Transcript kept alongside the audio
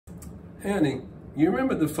Annie, you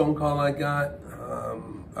remember the phone call I got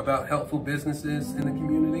about helpful businesses in the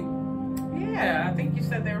community? Yeah, I think you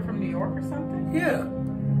said they were from New York or something. Yeah.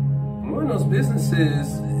 One of those businesses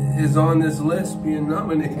is on this list being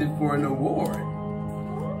nominated for an award.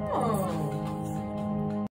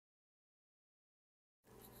 Oh.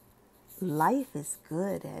 Life is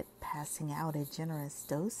good at passing out a generous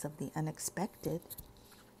dose of the unexpected.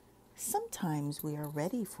 Sometimes we are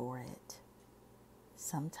ready for it.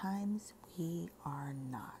 Sometimes we are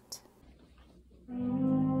not.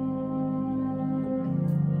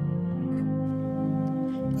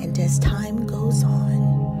 And as time goes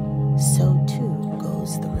on, so too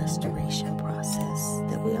goes the restoration process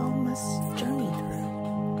that we all must journey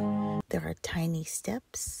through. There are tiny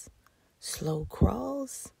steps, slow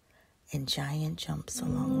crawls, and giant jumps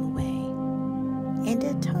along the way. And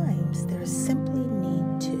at times, there simply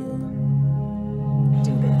need to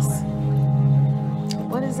do this.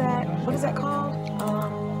 What is that? What is that called?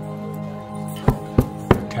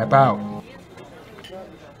 Tap out.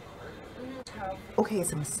 Okay,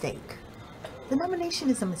 it's a mistake. The nomination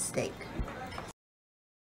is a mistake.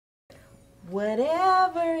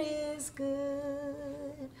 Whatever is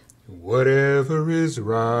good, Whatever is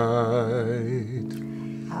right,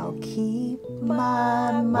 I'll keep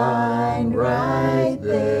my mind